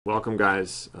Welcome,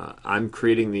 guys. I'm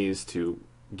creating these to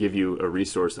give you a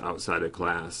resource outside of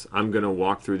class. I'm going to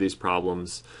walk through these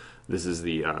problems. This is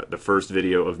the first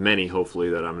video of many, hopefully,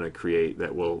 that I'm going to create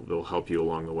that will help you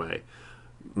along the way.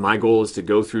 My goal is to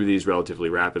go through these relatively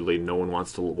rapidly. No one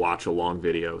wants to watch a long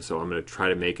video, so I'm going to try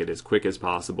to make it as quick as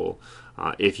possible.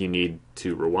 If you need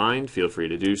to rewind, feel free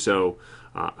to do so.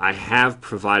 I have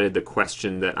provided the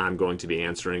question that I'm going to be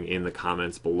answering in the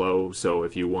comments below, so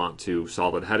if you want to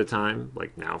solve it ahead of time,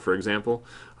 like now for example,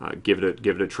 give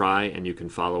it a try and you can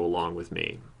follow along with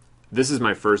me. This is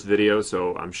my first video,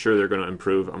 so I'm sure they're going to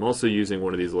improve. I'm also using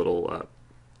one of these little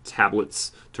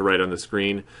tablets to write on the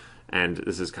screen, and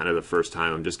this is kind of the first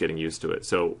time I'm just getting used to it.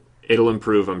 So it'll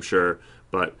improve, I'm sure,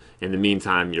 but in the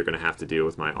meantime, you're going to have to deal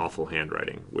with my awful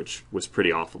handwriting, which was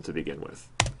pretty awful to begin with.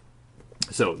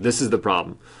 So this is the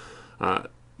problem.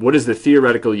 What is the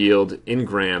theoretical yield in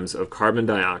grams of carbon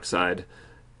dioxide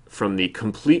from the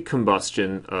complete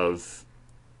combustion of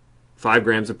 5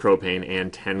 grams of propane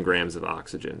and 10 grams of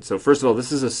oxygen? So first of all,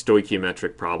 this is a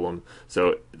stoichiometric problem.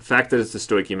 So the fact that it's a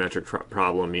stoichiometric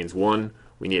problem means, one,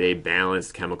 we need a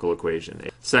balanced chemical equation.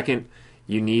 Second,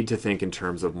 you need to think in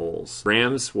terms of moles.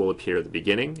 Grams will appear at the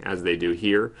beginning, as they do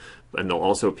here, and they'll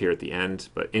also appear at the end,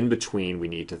 but in between we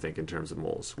need to think in terms of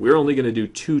moles. We're only going to do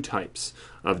two types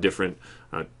of different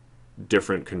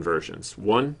conversions.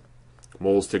 One,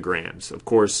 moles to grams. Of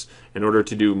course, in order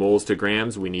to do moles to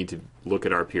grams, we need to look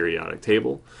at our periodic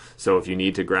table. So if you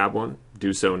need to grab one,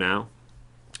 do so now.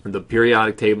 The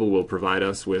periodic table will provide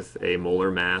us with a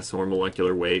molar mass or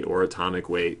molecular weight or atomic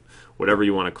weight, whatever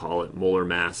you want to call it. Molar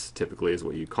mass typically is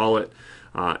what you call it.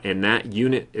 And that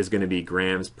unit is going to be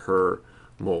grams per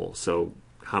mole. So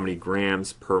how many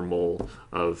grams per mole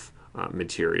of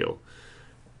material.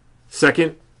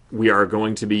 Second, we are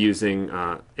going to be using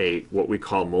what we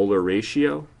call molar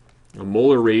ratio. A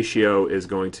molar ratio is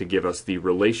going to give us the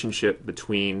relationship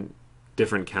between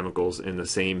different chemicals in the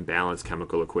same balanced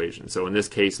chemical equation. So in this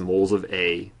case, moles of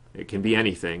A, it can be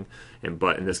anything,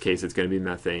 but in this case it's going to be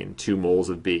methane, 2 moles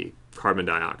of B, carbon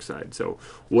dioxide. So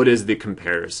what is the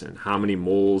comparison? How many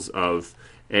moles of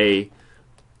A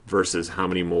versus how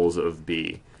many moles of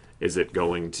B is it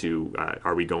going to,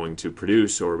 are we going to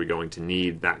produce, or are we going to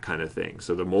need, that kind of thing.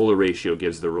 So the molar ratio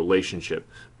gives the relationship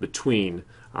between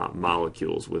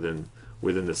molecules within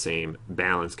the same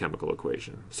balanced chemical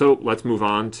equation. So let's move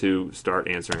on to start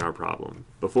answering our problem.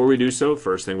 Before we do so,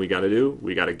 first thing we got to do,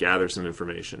 we got to gather some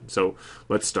information. So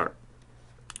let's start.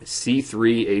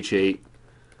 C3H8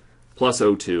 plus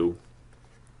O2.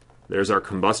 There's our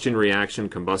combustion reaction.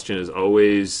 Combustion is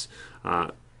always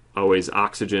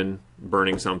oxygen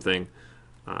burning something.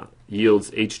 Yields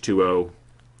H2O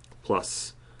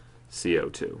plus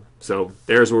CO2. So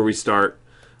there's where we start.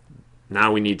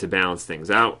 Now we need to balance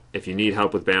things out. If you need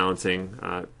help with balancing,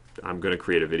 I'm going to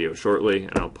create a video shortly,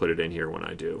 and I'll put it in here when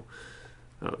I do.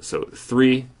 So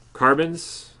 3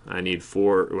 carbons. I need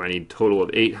total of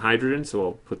 8 hydrogens, so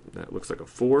I'll put, that looks like a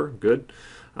 4, good.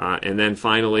 And then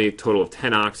finally, total of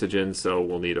 10 oxygens, so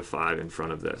we'll need a 5 in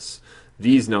front of this.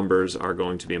 These numbers are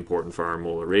going to be important for our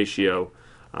molar ratio.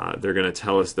 They're going to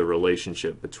tell us the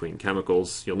relationship between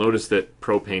chemicals. You'll notice that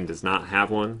propane does not have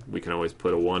one. We can always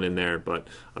put a 1 in there, but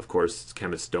of course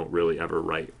chemists don't really ever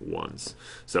write 1s.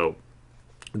 So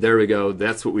there we go.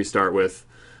 That's what we start with.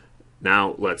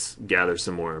 Now let's gather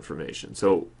some more information.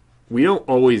 So we don't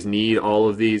always need all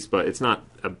of these, but it's not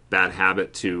a bad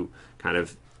habit to kind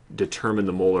of determine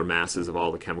the molar masses of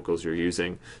all the chemicals you're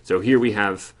using. So here we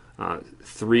have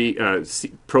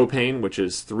propane, which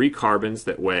is 3 carbons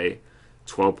that weigh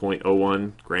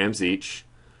 12.01 grams each,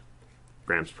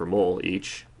 grams per mole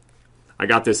each. I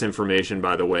got this information,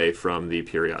 by the way, from the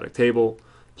periodic table,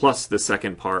 plus the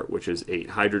second part, which is 8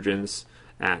 hydrogens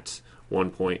at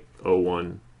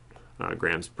 1.01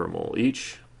 grams per mole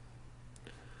each.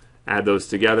 Add those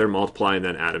together, multiply, and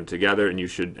then add them together, and you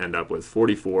should end up with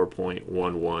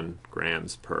 44.11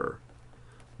 grams per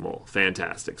mole.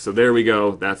 Fantastic. So there we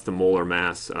go. That's the molar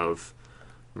mass of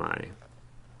my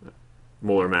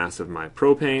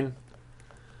propane.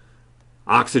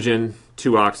 Oxygen,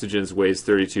 2 oxygens, weighs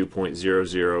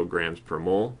 32.00 grams per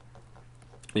mole.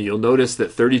 And you'll notice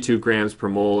that 32 grams per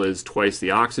mole is twice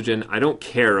the oxygen. I don't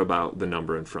care about the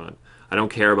number in front. I don't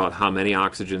care about how many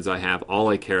oxygens I have. All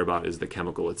I care about is the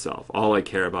chemical itself. All I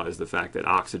care about is the fact that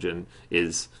oxygen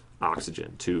is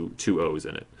oxygen, two O's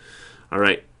in it. All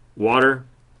right, water,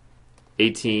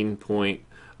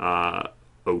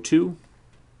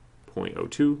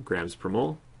 18.02 grams per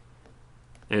mole.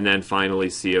 And then finally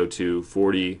CO2,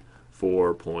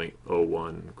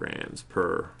 44.01 grams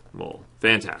per mole.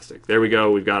 Fantastic. There we go.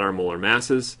 We've got our molar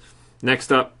masses.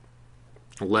 Next up,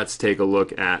 let's take a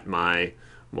look at my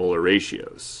molar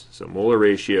ratios. So molar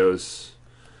ratios,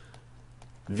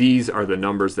 these are the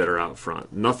numbers that are out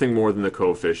front. Nothing more than the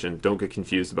coefficient. Don't get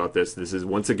confused about this. This is,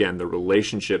 once again, the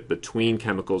relationship between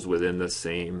chemicals within the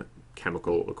same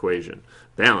chemical equation,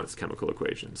 balanced chemical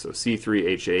equation. So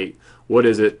C3H8, what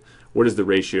is it? What is the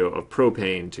ratio of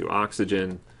propane to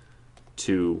oxygen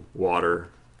to water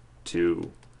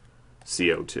to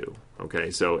CO2?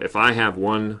 Okay, so if I have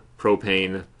one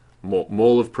propane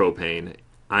mole of propane,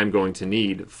 I'm going to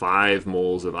need 5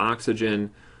 moles of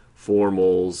oxygen, 4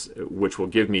 moles, which will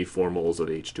give me 4 moles of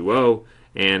H2O,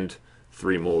 and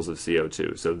 3 moles of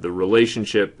CO2. So the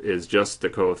relationship is just the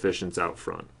coefficients out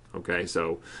front. Okay,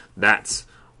 so that's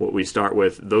what we start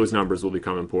with. Those numbers will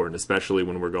become important, especially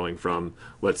when we're going from,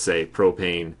 let's say,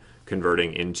 propane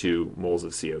converting into moles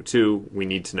of CO2. We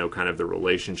need to know kind of the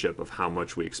relationship of how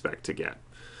much we expect to get.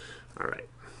 All right.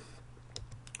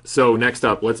 So next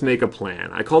up, let's make a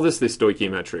plan. I call this the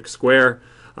stoichiometric square,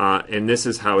 and this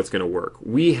is how it's going to work.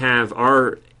 We have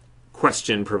our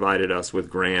question provided us with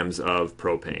grams of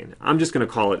propane. I'm just going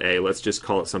to call it A. Let's just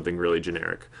call it something really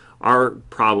generic. Our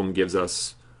problem gives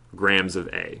us grams of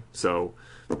A, so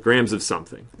grams of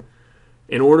something.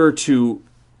 In order to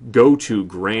go to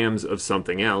grams of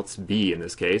something else, B in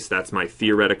this case, that's my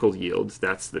theoretical yield,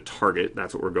 that's the target,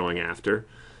 that's what we're going after.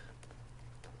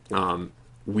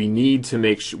 We need to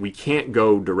make sure we can't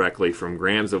go directly from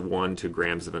grams of one to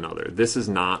grams of another. This is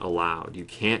not allowed. You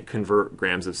can't convert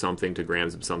grams of something to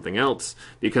grams of something else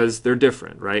because they're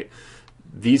different, right?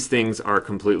 These things are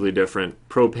completely different.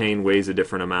 Propane weighs a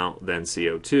different amount than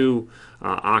CO2.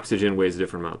 Oxygen weighs a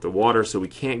different amount than water, so we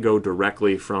can't go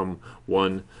directly from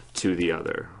one to the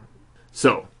other.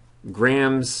 So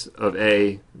grams of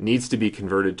A needs to be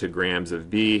converted to grams of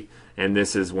B, and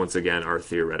this is, once again, our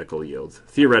theoretical yield.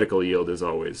 Theoretical yield is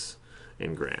always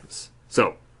in grams.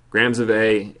 So grams of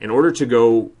A, in order to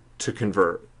go to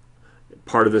convert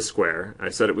part of the square, I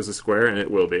said it was a square, and it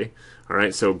will be. All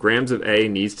right, so grams of A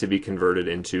needs to be converted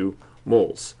into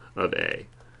moles of A.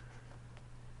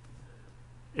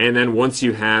 And then once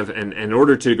you have, and in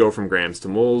order to go from grams to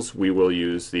moles, we will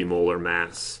use the molar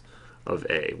mass of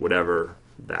A, whatever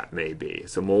that may be.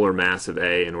 So molar mass of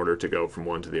A in order to go from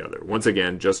one to the other. Once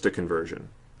again, just a conversion.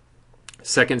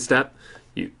 Second step,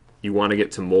 you want to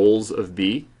get to moles of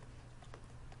B,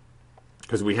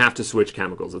 because we have to switch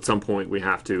chemicals. At some point, we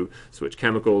have to switch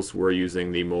chemicals. We're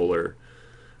using the molar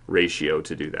ratio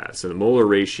to do that. So the molar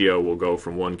ratio will go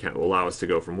from will allow us to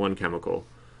go from one chemical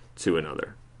to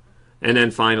another. And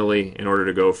then finally, in order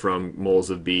to go from moles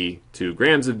of B to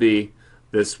grams of B,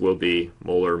 this will be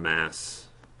molar mass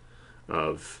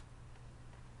of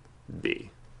B.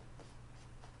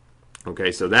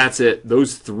 Okay, so that's it.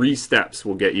 Those 3 steps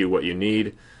will get you what you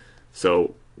need.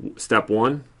 So step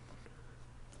 1,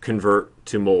 convert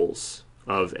to moles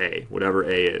of A, whatever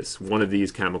A is. One of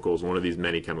these chemicals, one of these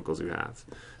many chemicals you have.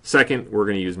 Second, we're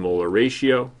going to use molar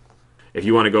ratio. If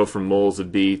you want to go from moles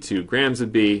of B to grams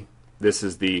of B, this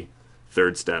is the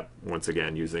third step, once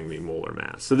again, using the molar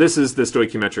mass. So this is the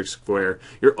stoichiometric square.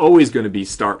 You're always going to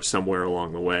start somewhere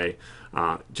along the way.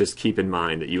 Just keep in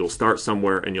mind that you'll start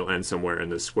somewhere and you'll end somewhere in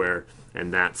this square,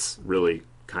 and that's really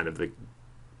kind of the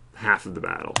half of the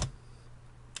battle.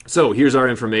 So here's our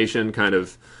information, kind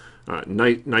of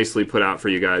nicely put out for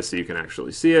you guys so you can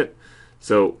actually see it.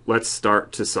 So let's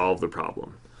start to solve the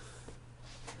problem.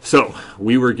 So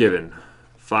we were given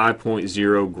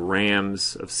 5.0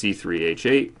 grams of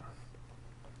C3H8.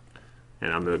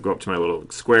 And I'm going to go up to my little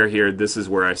square here. This is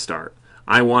where I start.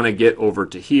 I want to get over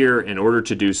to here. In order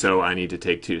to do so, I need to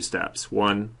take 2 steps.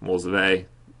 1, moles of A,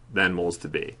 then moles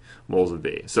of B.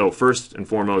 So first and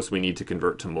foremost, we need to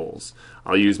convert to moles.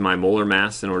 I'll use my molar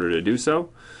mass in order to do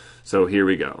so. So here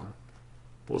we go.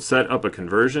 We'll set up a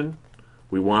conversion.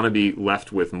 We want to be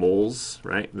left with moles,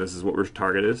 right? This is what our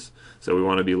target is. So we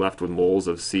want to be left with moles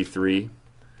of C3H8.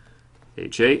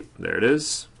 There it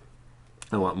is.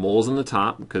 I want moles on the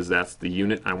top because that's the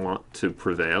unit I want to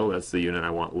prevail. That's the unit I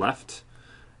want left.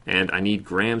 And I need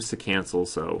grams to cancel,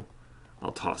 so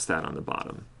I'll toss that on the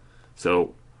bottom.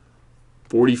 So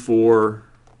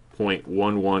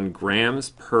 44.11 grams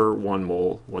per 1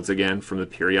 mole. Once again, from the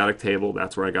periodic table,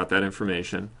 that's where I got that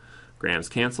information. Grams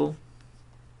cancel.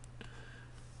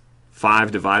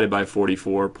 5 divided by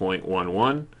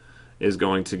 44.11 is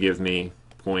going to give me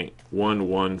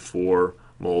 0.114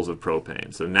 moles of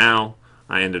propane. So now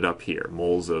I ended up here,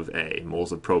 moles of A,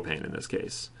 moles of propane in this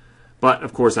case. But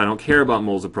of course I don't care about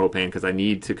moles of propane because I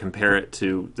need to compare it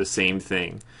to the same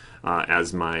thing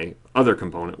as my other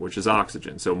component, which is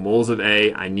oxygen. So moles of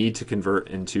A I need to convert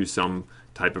into some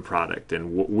type of product,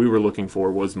 and what we were looking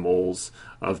for was moles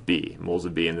of B. Moles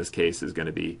of B in this case is going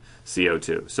to be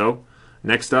CO2. So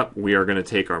Next up, we are going to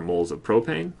take our moles of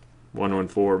propane,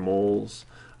 114 moles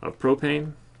of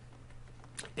propane,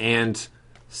 and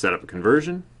set up a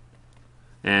conversion.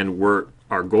 And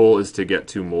our goal is to get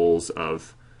to moles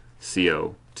of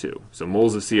CO2. So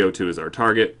moles of CO2 is our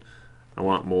target. I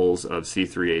want moles of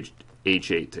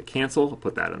C3H8 to cancel. I'll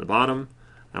put that in the bottom.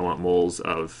 I want moles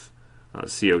of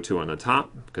CO2 on the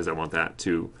top because I want that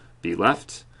to be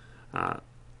left.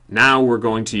 Now we're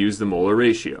going to use the molar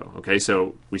ratio. Okay,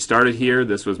 so we started here,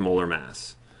 this was molar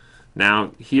mass.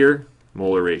 Now here,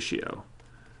 molar ratio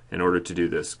in order to do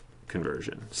this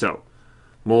conversion. So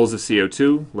moles of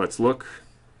CO2, let's look.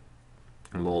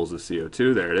 Moles of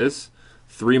CO2, there it is.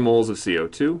 3 moles of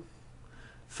CO2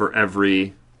 for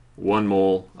every 1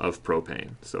 mole of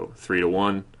propane. So 3 to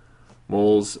 1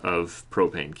 moles of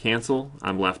propane cancel.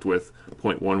 I'm left with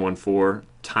 0.114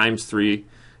 times 3,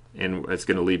 and it's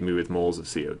going to leave me with moles of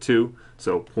CO2.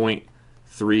 So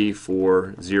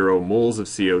 0.340 moles of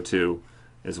CO2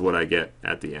 is what I get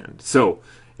at the end. So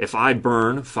if I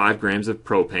burn 5 grams of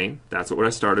propane, that's what I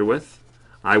started with,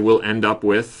 I will end up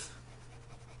with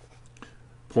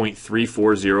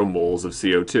 0.340 moles of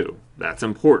CO2. That's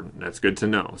important. That's good to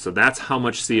know. So that's how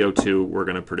much CO2 we're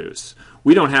going to produce.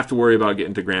 We don't have to worry about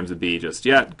getting to grams of B just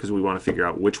yet because we want to figure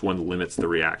out which one limits the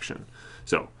reaction.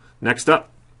 So next up,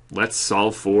 let's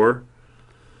solve for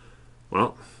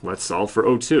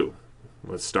O2.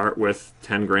 Let's start with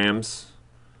 10 grams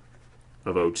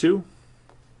of O2.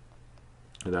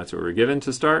 That's what we're given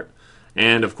to start.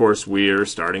 And of course, we're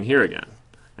starting here again.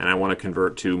 And I want to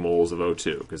convert 2 moles of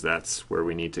O2 because that's where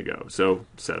we need to go. So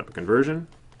set up a conversion.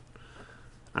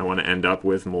 I want to end up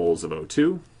with moles of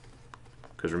O2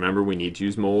 because remember we need to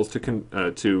use moles to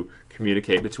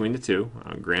communicate between the two.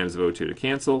 Grams of O2 to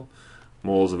cancel,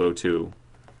 moles of O2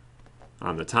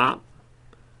 on the top.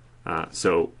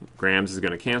 So grams is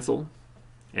going to cancel.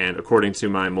 And according to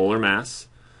my molar mass,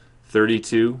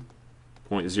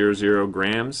 32.00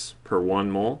 grams per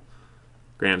 1 mole.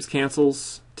 Grams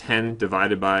cancels. 10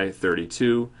 divided by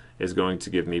 32 is going to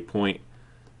give me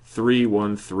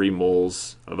 0.313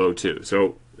 moles of O2.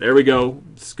 So there we go.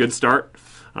 It's a good start.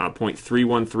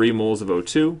 0.313 moles of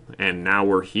O2, and now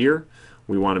we're here.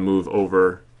 We want to move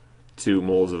over to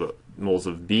moles of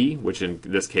B, which in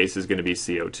this case is going to be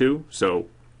CO2. So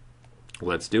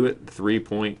let's do it.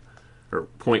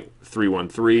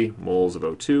 0.313 moles of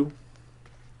O2.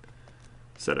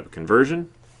 Set up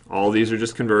conversion. All these are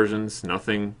just conversions,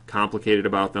 nothing complicated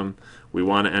about them. We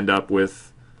want to end up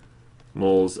with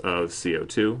moles of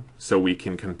CO2 so we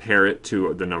can compare it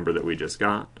to the number that we just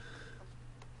got.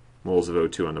 Moles of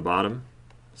O2 on the bottom,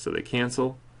 so they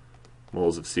cancel.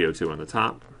 Moles of CO2 on the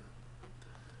top.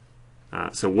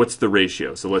 So what's the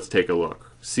ratio? So let's take a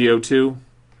look. CO2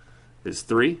 is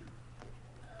 3.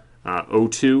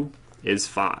 O2 is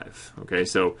 5. Okay,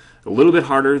 so a little bit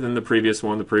harder than the previous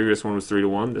one. The previous one was 3 to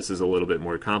 1. This is a little bit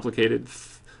more complicated.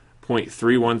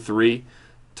 0.313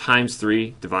 times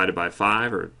 3 divided by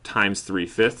 5, or times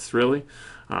 3/5 really.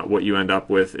 What you end up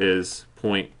with is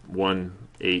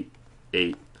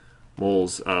 0.188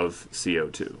 moles of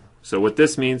CO2. So what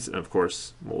this means, of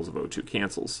course, moles of O2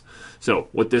 cancels. So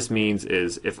what this means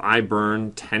is if I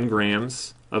burn 10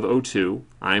 grams of O2,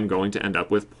 I'm going to end up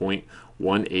with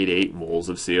 0.188 moles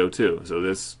of CO2. So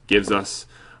this gives us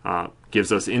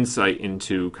insight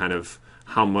into kind of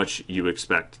how much you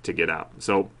expect to get out.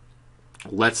 So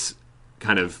let's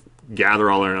kind of gather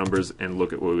all our numbers and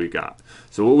look at what we got.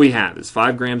 So what we have is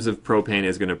 5 grams of propane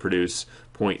is going to produce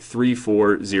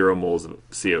 0.340 moles of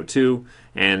CO2,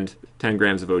 and 10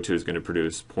 grams of O2 is going to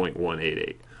produce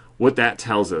 0.188. What that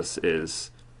tells us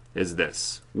is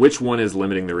this. Which one is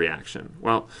limiting the reaction?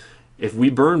 Well, if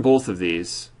we burn both of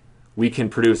these, we can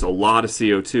produce a lot of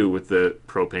CO2 with the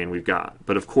propane we've got.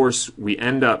 But of course, we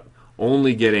end up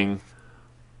only getting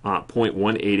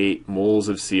 0.188 moles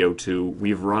of CO2.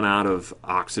 We've run out of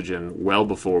oxygen well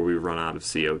before we run out of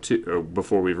CO2, or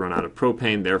before we've run out of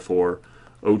propane. Therefore,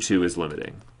 O2 is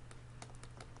limiting.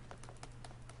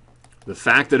 The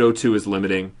fact that O2 is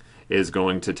limiting is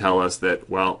going to tell us that,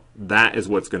 well, that is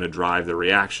what's going to drive the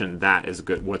reaction. That is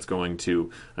what's going to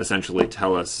essentially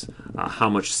tell us how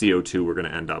much CO2 we're going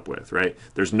to end up with, right?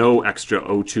 There's no extra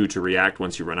O2 to react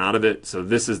once you run out of it, so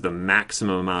this is the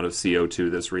maximum amount of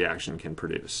CO2 this reaction can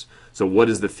produce. So what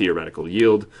is the theoretical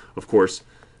yield? Of course,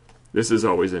 this is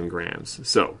always in grams.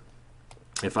 So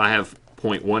if I have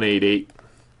 0.188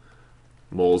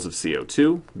 moles of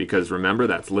CO2, because remember,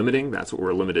 that's limiting, that's what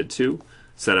we're limited to,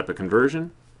 set up a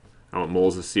conversion. I want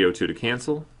moles of CO2 to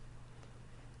cancel.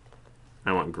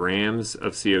 I want grams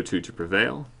of CO2 to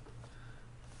prevail.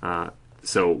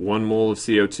 So 1 mole of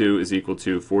CO2 is equal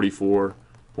to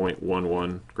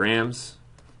 44.11 grams.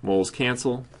 moles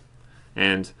cancel,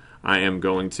 and I am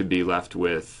going to be left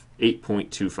with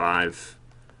 8.25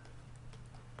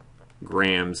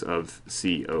 grams of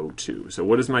CO2. So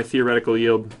what is my theoretical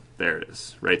yield? There it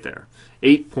is, right there.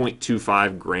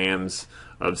 8.25 grams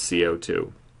of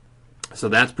CO2. So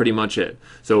that's pretty much it.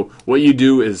 So what you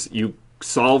do is you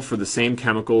solve for the same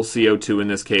chemical, CO2 in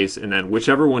this case, and then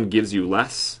whichever one gives you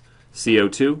less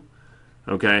CO2,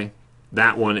 okay,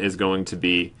 that one is going to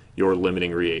be your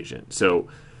limiting reagent. So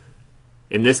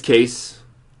in this case,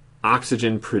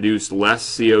 oxygen produced less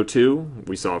CO2,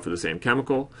 we solve for the same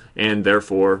chemical, and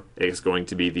therefore it's going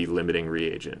to be the limiting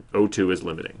reagent. O2 is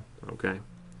limiting, okay?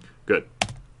 Good.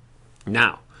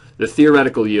 Now, the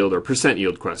theoretical yield or percent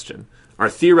yield question. Our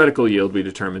theoretical yield we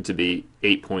determined to be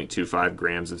 8.25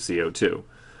 grams of CO2.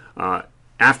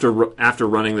 After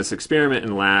running this experiment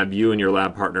in lab, you and your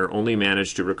lab partner only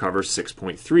managed to recover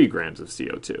 6.3 grams of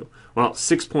CO2. Well,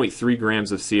 6.3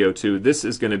 grams of CO2, this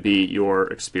is going to be your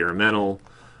experimental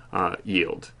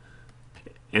yield.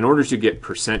 In order to get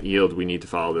percent yield, we need to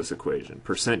follow this equation.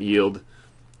 Percent yield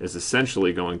is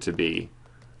essentially going to be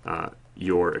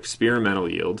your experimental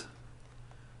yield,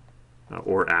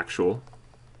 or actual,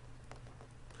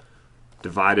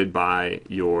 divided by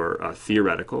your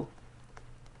theoretical,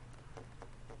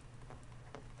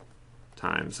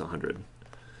 times 100.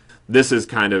 This is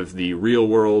kind of the real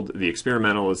world. The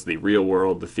experimental is the real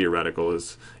world. The theoretical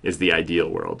is the ideal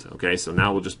world. Okay, so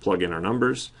now we'll just plug in our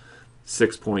numbers.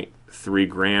 6.3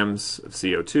 grams of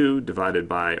CO2 divided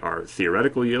by our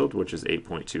theoretical yield, which is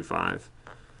 8.25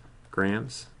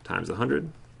 grams, times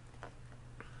 100.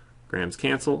 Grams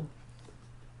cancel.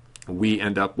 We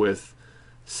end up with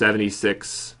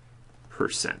 76%.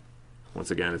 Once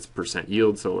again, it's percent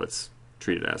yield, so let's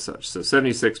treat it as such. So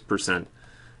 76%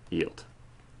 yield.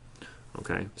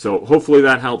 Okay, so hopefully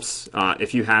that helps.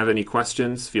 If you have any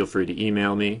questions, feel free to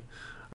email me.